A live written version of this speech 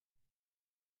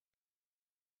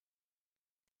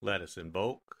Let us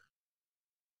invoke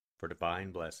for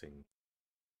divine blessing.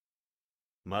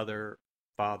 Mother,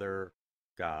 Father,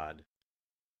 God,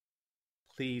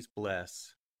 please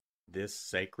bless this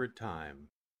sacred time.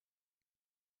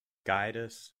 Guide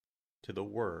us to the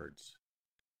words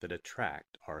that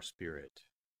attract our spirit.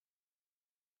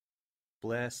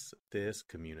 Bless this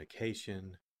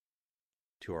communication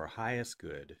to our highest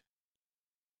good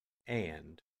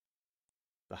and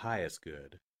the highest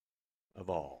good of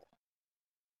all.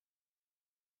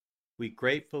 We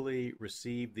gratefully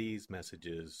receive these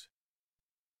messages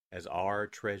as our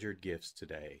treasured gifts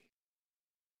today.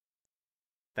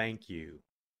 Thank you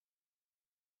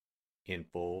in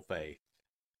full faith.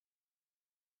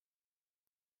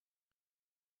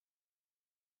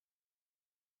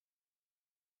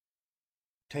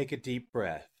 Take a deep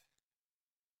breath.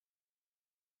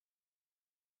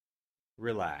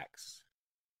 Relax.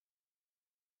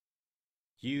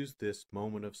 Use this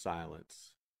moment of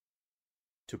silence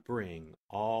to bring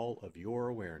all of your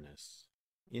awareness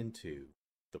into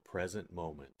the present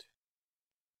moment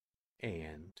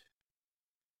and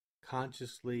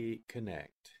consciously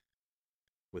connect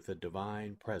with the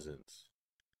divine presence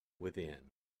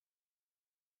within.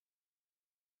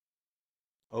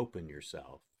 Open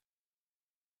yourself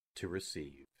to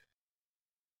receive.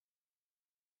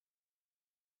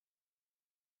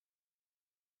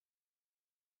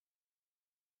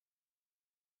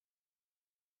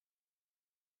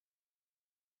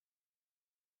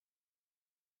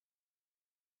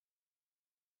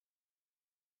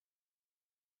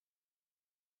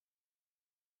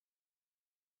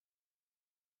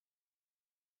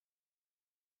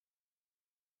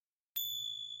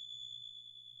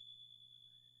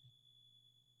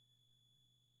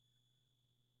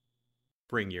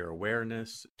 Bring your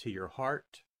awareness to your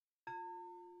heart.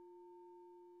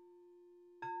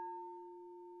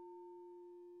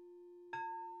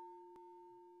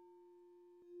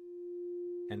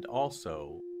 And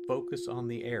also focus on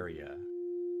the area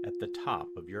at the top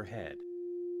of your head.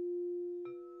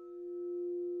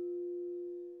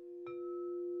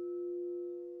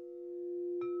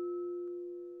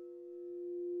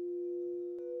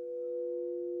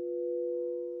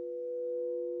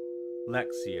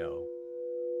 Lectio.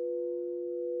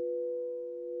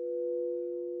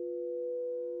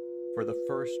 For the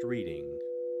first reading,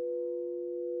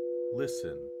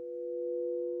 listen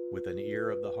with an ear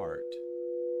of the heart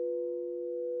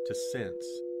to sense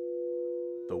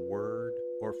the word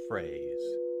or phrase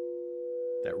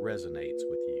that resonates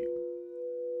with you.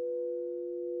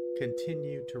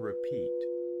 Continue to repeat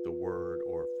the word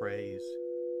or phrase.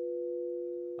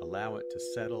 Allow it to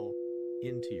settle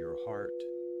into your heart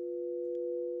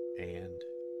and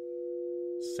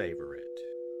savor it.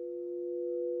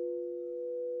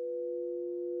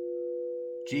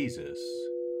 Jesus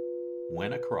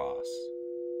went across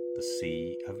the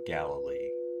Sea of Galilee.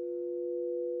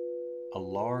 A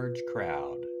large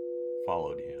crowd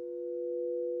followed him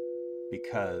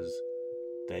because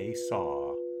they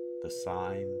saw the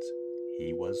signs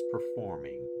he was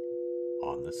performing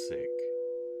on the sick.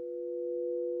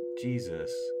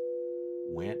 Jesus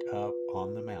went up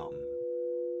on the mountain,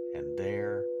 and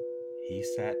there he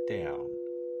sat down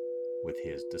with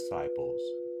his disciples.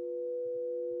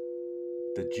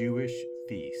 The Jewish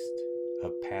feast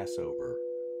of Passover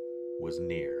was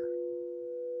near.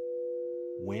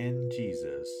 When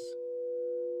Jesus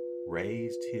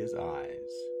raised his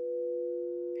eyes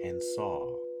and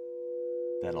saw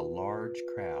that a large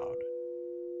crowd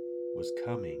was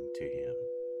coming to him,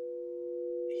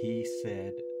 he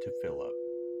said to Philip,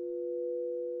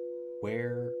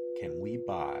 "Where can we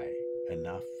buy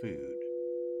enough food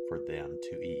for them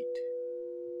to eat?"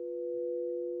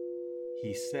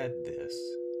 He said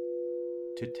this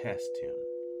to test him,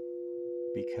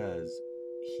 because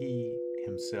he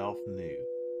himself knew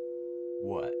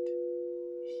what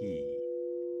he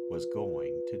was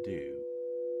going to do.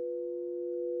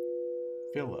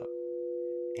 Philip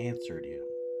answered him,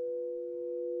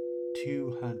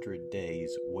 200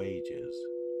 days' wages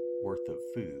worth of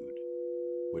food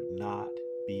would not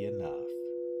be enough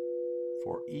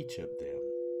for each of them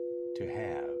to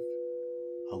have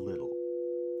a little.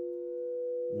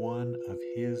 One of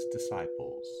his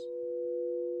disciples,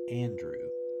 Andrew,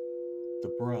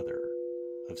 the brother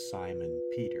of Simon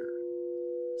Peter,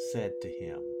 said to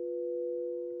him,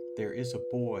 "There is a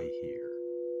boy here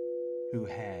who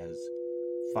has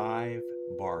 5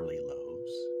 barley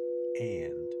loaves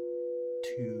and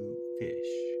 2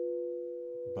 fish.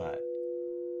 But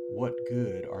what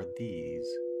good are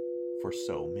these for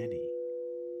so many?"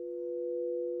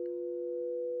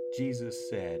 Jesus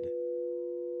said,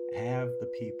 "Have the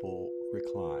people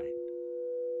recline."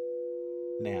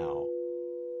 Now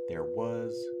there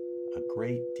was a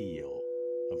great deal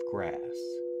of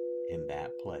grass in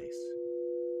that place.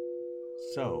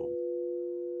 So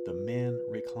the men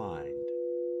reclined,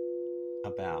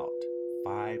 about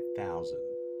 5,000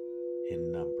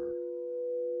 in number.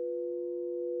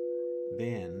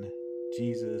 Then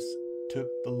Jesus took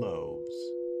the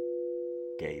loaves,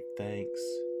 gave thanks,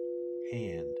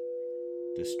 and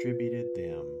distributed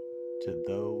them to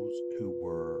those who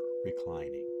were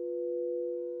reclining,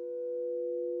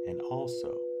 and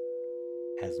also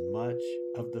as much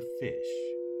of the fish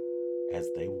as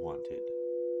they wanted.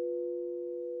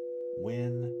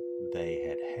 When they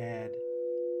had had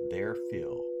their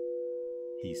fill,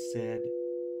 he said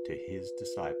to his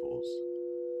disciples,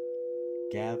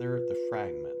 "Gather the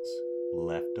fragments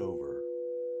left over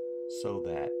so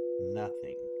that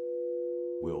nothing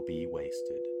will be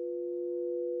wasted."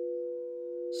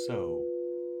 So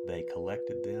they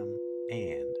collected them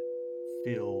and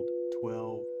filled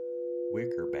 12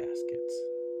 wicker baskets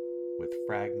with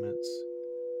fragments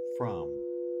from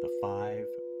the 5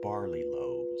 barley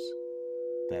loaves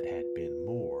that had been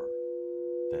more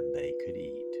than they could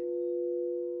eat.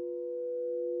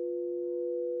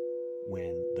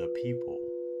 When the people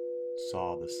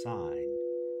saw the sign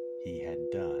he had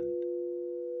done,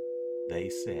 they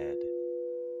said,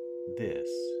 "This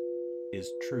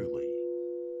is truly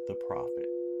the prophet,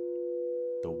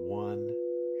 the one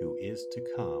who is to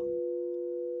come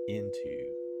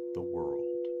into the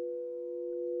world."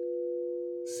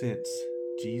 Since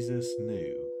Jesus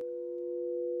knew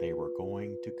they were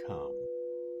going to come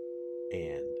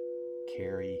and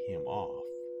carry him off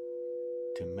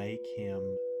to make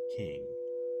him king,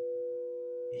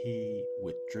 he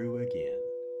withdrew again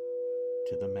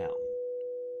to the mountain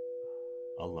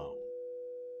alone.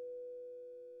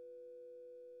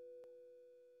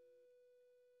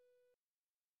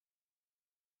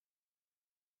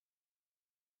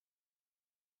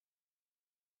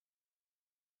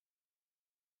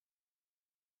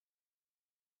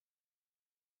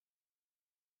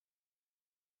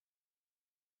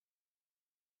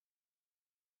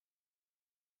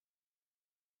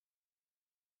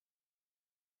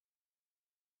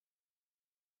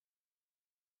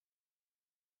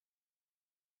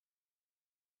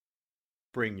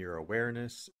 Bring your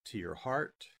awareness to your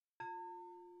heart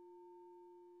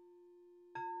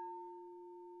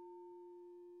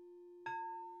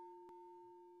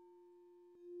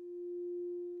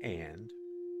and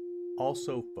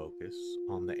also focus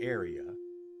on the area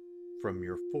from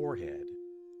your forehead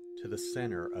to the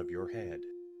center of your head.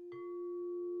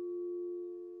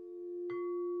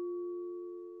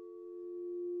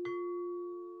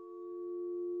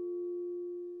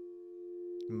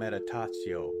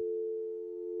 Meditatio.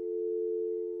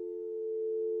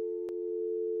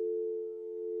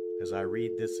 As I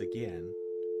read this again,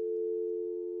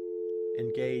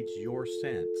 engage your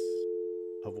sense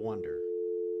of wonder.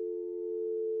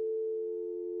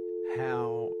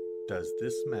 How does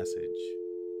this message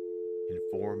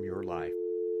inform your life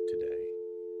today?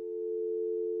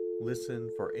 Listen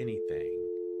for anything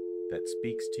that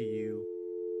speaks to you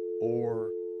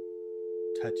or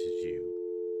touches you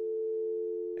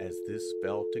as this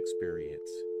felt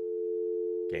experience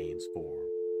gains form.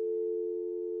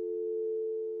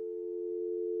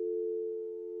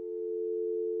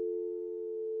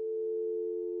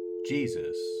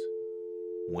 Jesus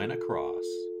went across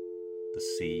the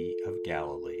Sea of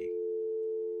Galilee.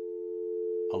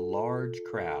 A large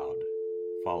crowd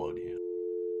followed him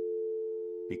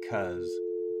because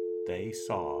they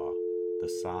saw the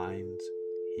signs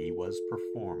he was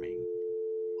performing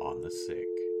on the sick.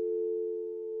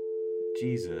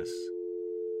 Jesus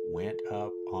went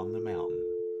up on the mountain,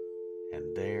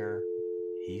 and there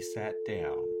he sat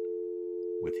down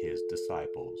with his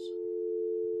disciples.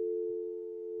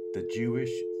 The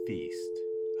Jewish feast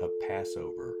of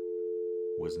Passover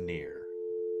was near.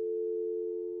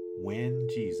 When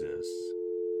Jesus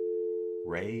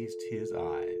raised his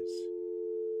eyes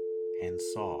and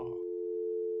saw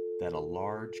that a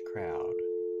large crowd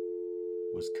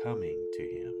was coming to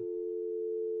him,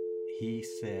 he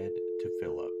said to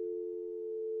Philip,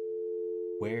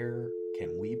 "Where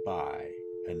can we buy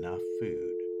enough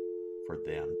food for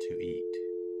them to eat?"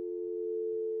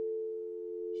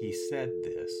 He said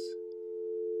this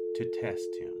to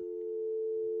test him,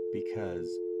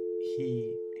 because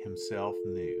he himself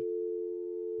knew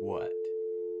what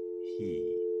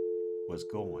he was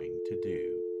going to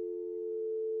do.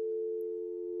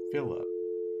 Philip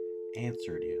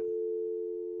answered him,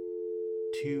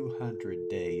 200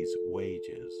 days'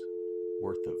 wages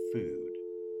worth of food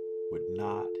would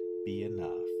not be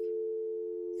enough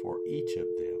for each of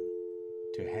them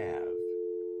to have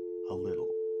a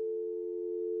little,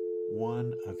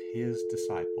 one of his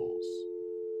disciples,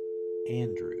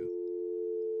 Andrew,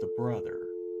 the brother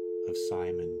of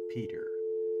Simon Peter,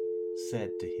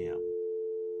 said to him,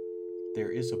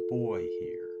 "There is a boy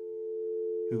here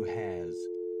who has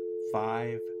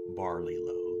 5 barley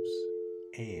loaves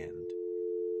and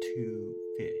 2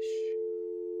 fish.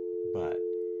 But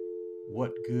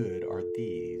what good are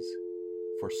these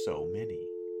for so many?"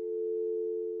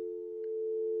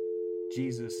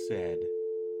 Jesus said,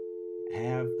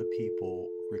 "Have the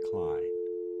people recline."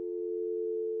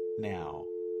 Now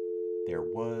there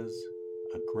was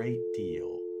a great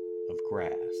deal of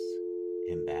grass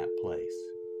in that place.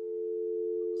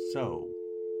 So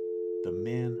the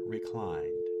men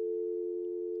reclined,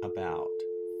 about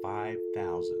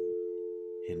 5,000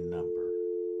 in number.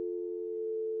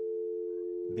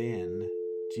 Then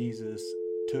Jesus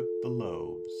took the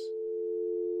loaves,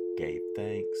 gave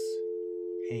thanks,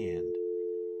 and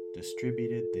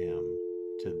distributed them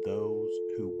to those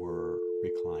who were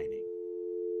reclining,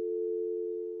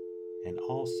 and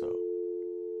also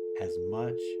as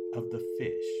much of the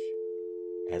fish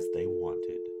as they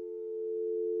wanted.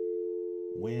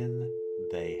 When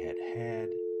they had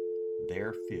had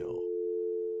their fill,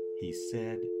 he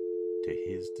said to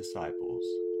his disciples,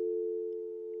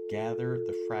 "Gather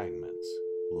the fragments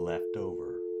left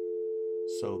over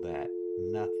so that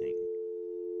nothing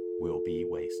will be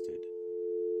wasted."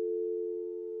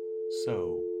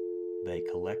 So they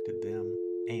collected them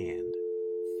and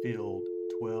filled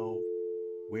 12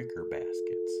 wicker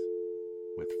baskets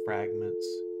with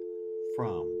fragments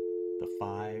from the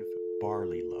 5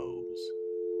 barley loaves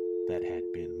that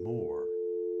had been more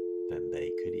than they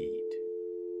could eat.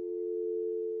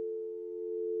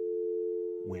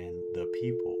 When the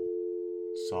people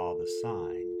saw the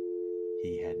sign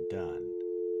he had done,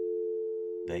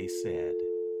 they said,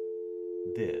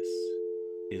 "This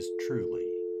is truly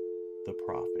the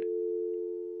prophet,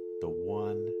 the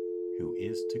one who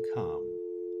is to come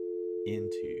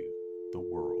into the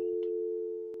world."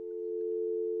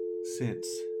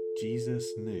 Since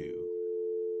Jesus knew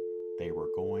they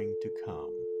were going to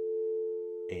come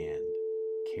and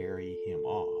carry him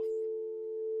off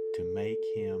to make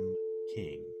him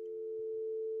king,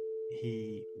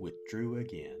 he withdrew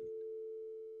again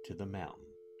to the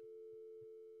mountain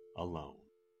alone.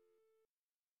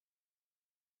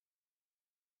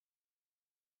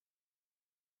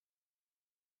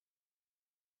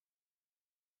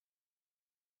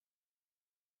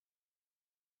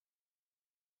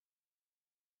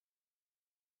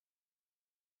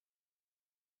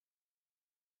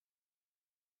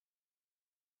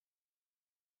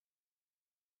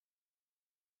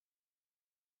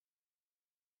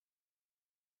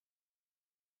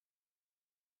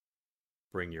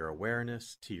 Bring your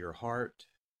awareness to your heart.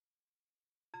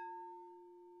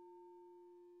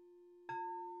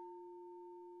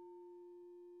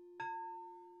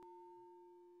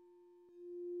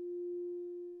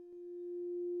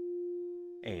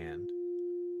 And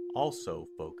also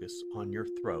focus on your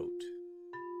throat.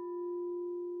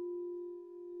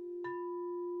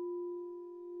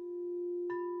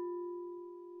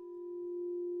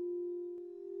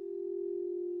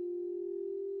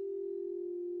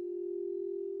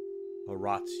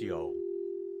 Oratio.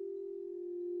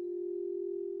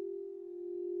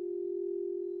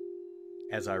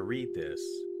 As I read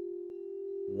this,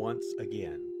 once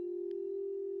again,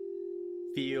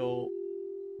 feel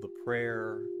the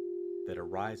prayer that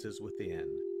arises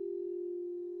within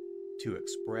to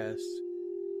express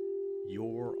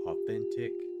your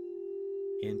authentic,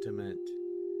 intimate,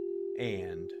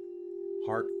 and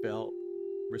heartfelt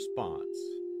response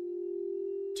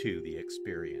to the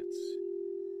experience.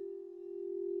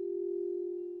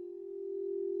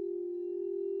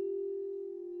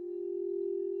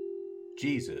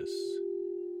 Jesus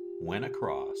went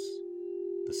across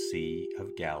the Sea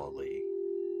of Galilee.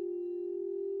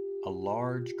 A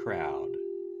large crowd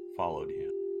followed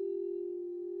him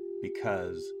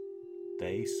because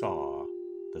they saw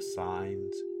the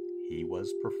signs he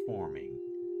was performing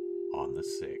on the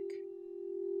sick.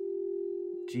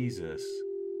 Jesus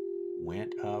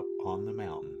went up on the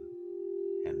mountain,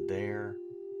 and there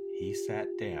he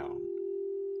sat down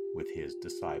with his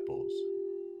disciples.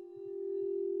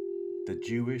 The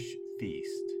Jewish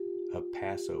feast of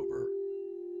Passover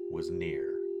was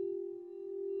near.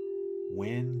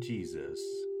 When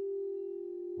Jesus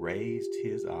raised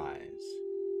his eyes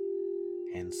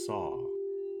and saw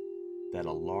that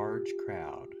a large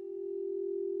crowd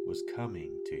was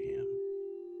coming to him,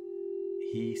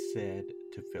 he said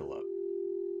to Philip,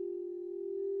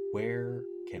 "Where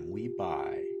can we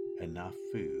buy enough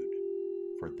food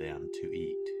for them to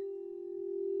eat?"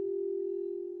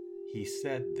 He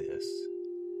said this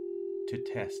to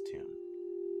test him,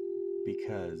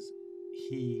 because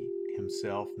he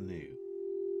himself knew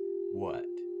what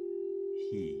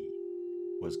he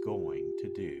was going to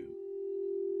do.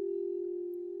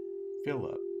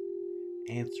 Philip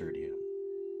answered him,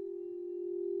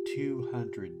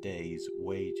 200 days'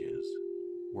 wages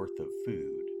worth of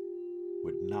food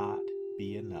would not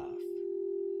be enough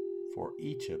for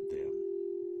each of them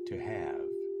to have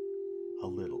a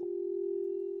little.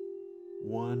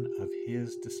 One of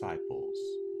his disciples,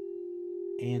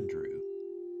 Andrew,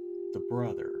 the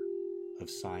brother of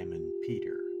Simon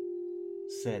Peter,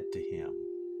 said to him,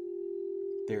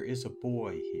 "There is a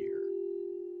boy here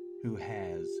who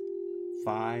has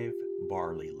 5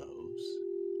 barley loaves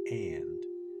and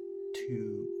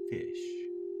 2 fish.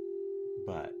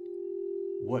 But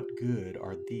what good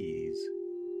are these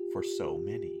for so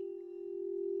many?"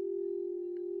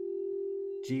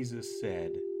 Jesus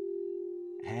said,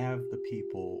 "Have the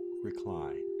people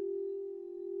recline."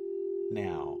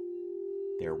 Now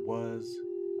there was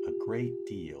a great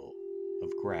deal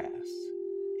of grass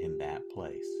in that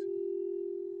place.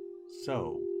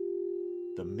 So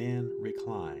the men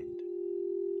reclined,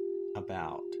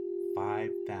 about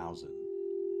 5,000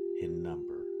 in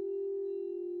number.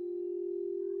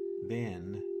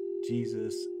 Then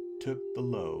Jesus took the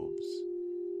loaves,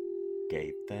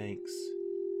 gave thanks,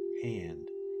 and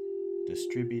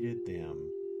distributed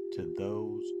them to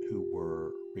those who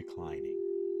were reclining,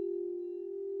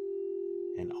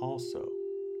 and also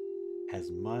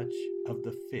as much of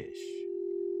the fish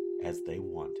as they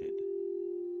wanted.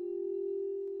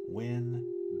 When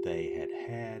they had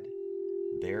had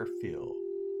their fill,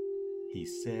 he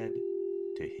said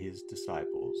to his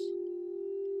disciples,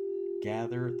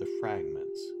 "Gather the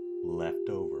fragments left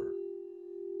over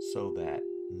so that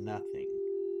nothing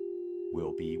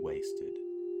will be wasted."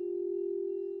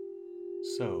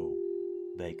 So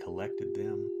they collected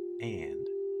them and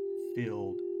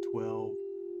filled 12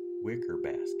 wicker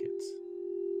baskets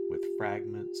with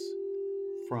fragments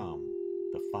from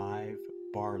the 5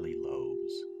 barley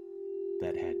loaves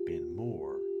that had been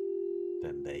more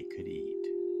than they could eat.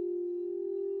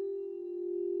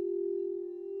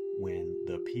 When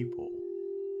the people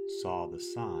saw the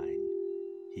sign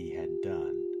he had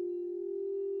done,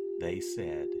 they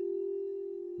said,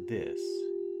 "This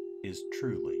is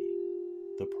truly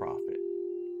the prophet,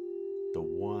 the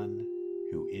one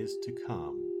who is to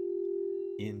come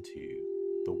into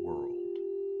the world."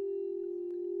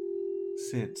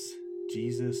 Since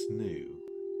Jesus knew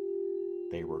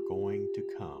they were going to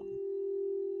come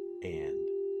and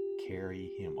carry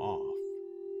him off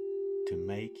to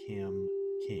make him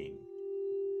king,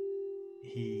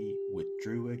 he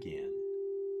withdrew again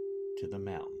to the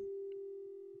mountain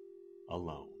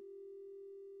alone.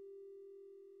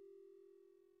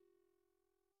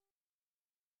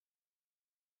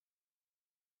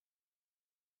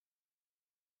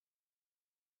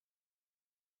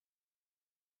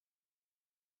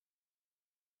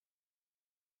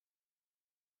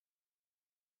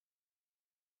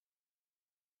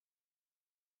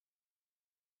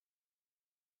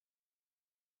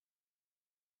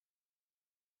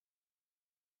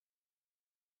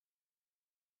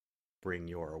 Bring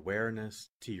your awareness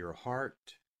to your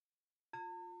heart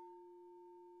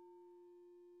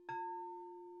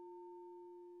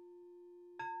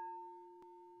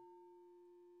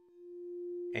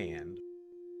and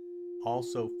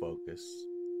also focus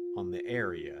on the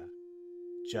area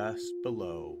just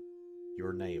below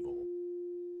your navel.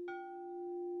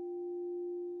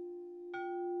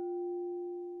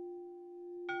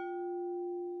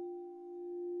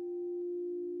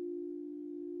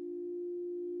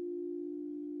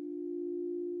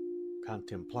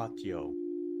 Contemplatio.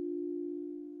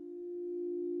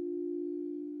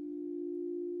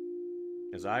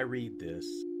 As I read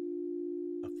this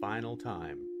a final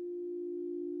time,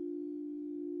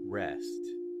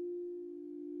 rest.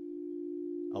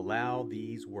 Allow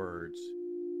these words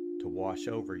to wash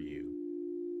over you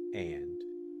and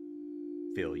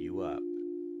fill you up.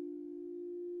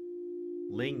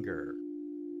 Linger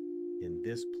in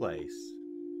this place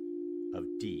of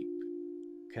deep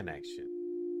connection.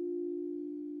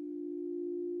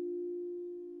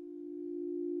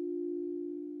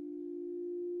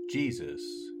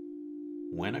 Jesus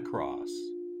went across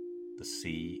the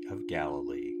Sea of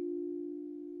Galilee.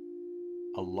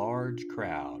 A large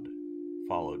crowd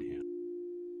followed him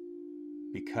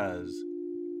because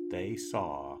they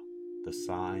saw the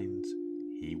signs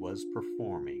he was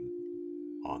performing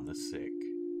on the sick.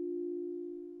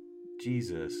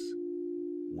 Jesus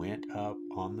went up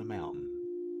on the mountain,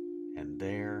 and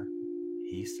there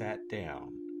he sat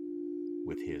down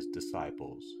with his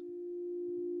disciples.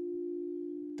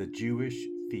 The Jewish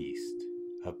feast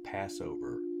of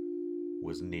Passover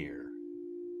was near.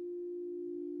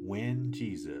 When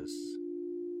Jesus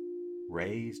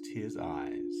raised his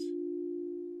eyes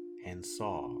and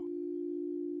saw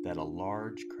that a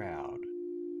large crowd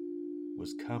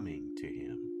was coming to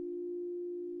him,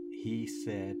 he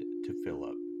said to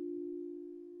Philip,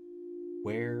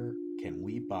 "Where can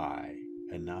we buy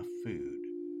enough food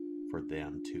for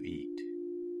them to eat?"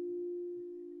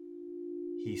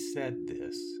 He said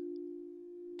this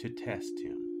to test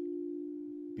him,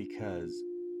 because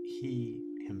he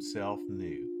himself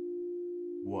knew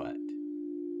what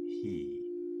he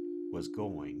was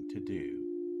going to do.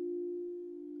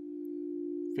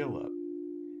 Philip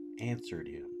answered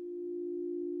him,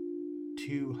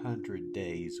 200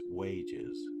 days'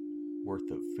 wages worth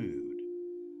of food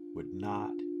would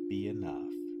not be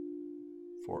enough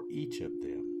for each of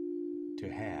them to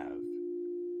have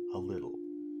a little.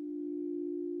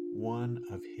 One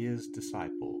of his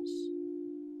disciples,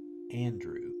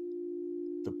 Andrew,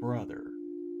 the brother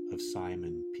of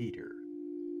Simon Peter,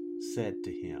 said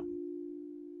to him,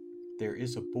 "There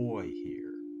is a boy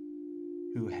here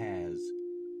who has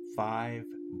 5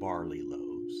 barley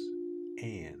loaves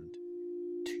and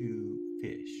 2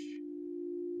 fish.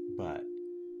 But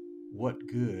what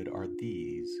good are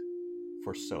these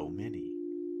for so many?"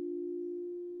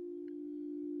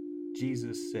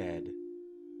 Jesus said,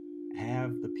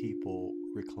 "Have the people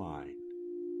recline."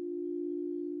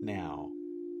 Now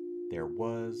there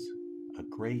was a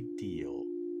great deal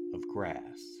of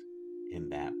grass in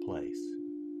that place.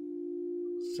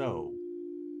 So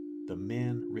the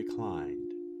men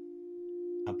reclined,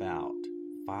 about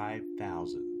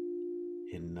 5,000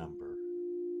 in number.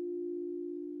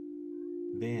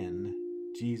 Then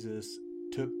Jesus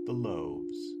took the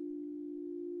loaves,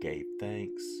 gave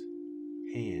thanks,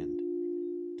 and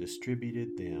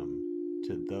distributed them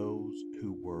to those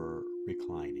who were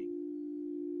reclining,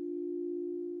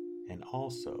 and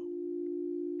also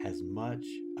as much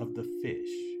of the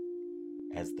fish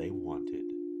as they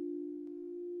wanted.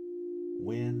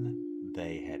 When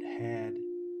they had had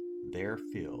their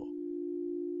fill,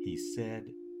 he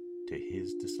said to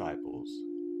his disciples,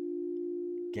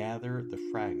 "Gather the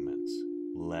fragments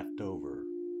left over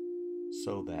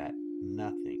so that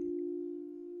nothing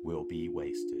will be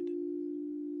wasted."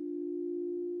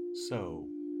 So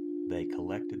they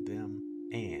collected them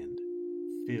and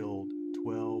filled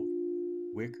 12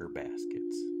 wicker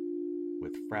baskets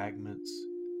with fragments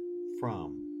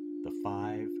from the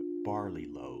 5 barley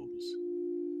loaves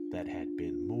that had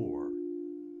been more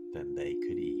than they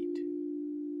could eat.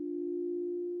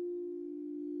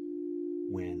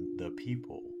 When the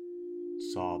people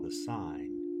saw the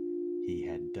sign he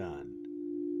had done,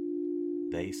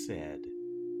 they said,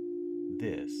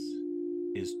 "This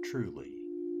is truly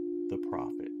the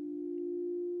prophet,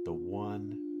 the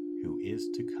one who is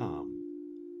to come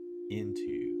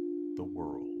into the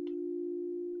world."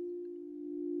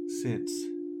 Since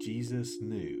Jesus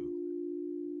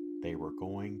knew they were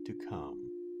going to come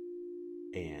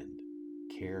and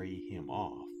carry him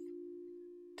off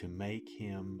to make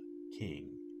him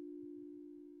king,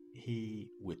 he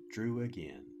withdrew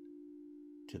again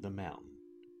to the mountain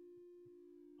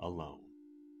alone.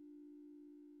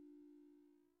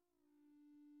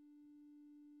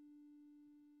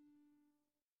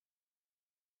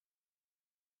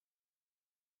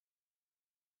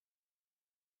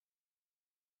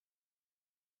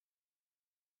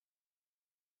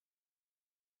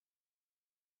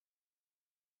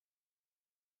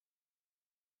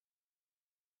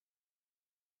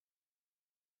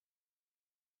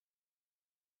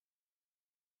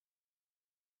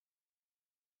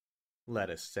 Let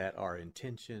us set our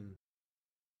intention,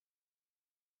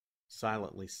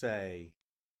 silently say,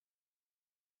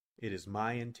 "It is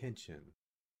my intention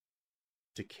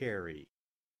to carry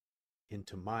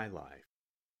into my life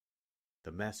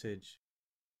the message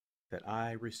that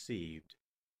I received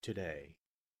today,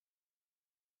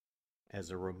 as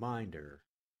a reminder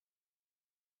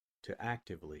to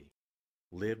actively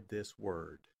live this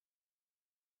word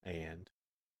and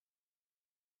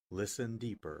listen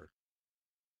deeper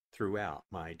throughout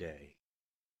my day."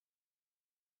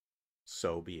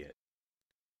 So be it.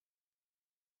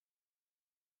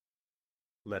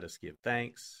 Let us give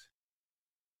thanks.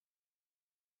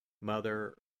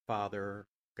 Mother, Father,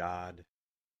 God,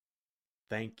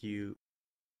 thank you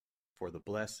for the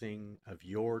blessing of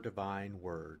your divine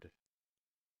word.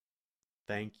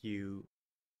 Thank you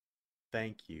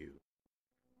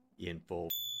in full.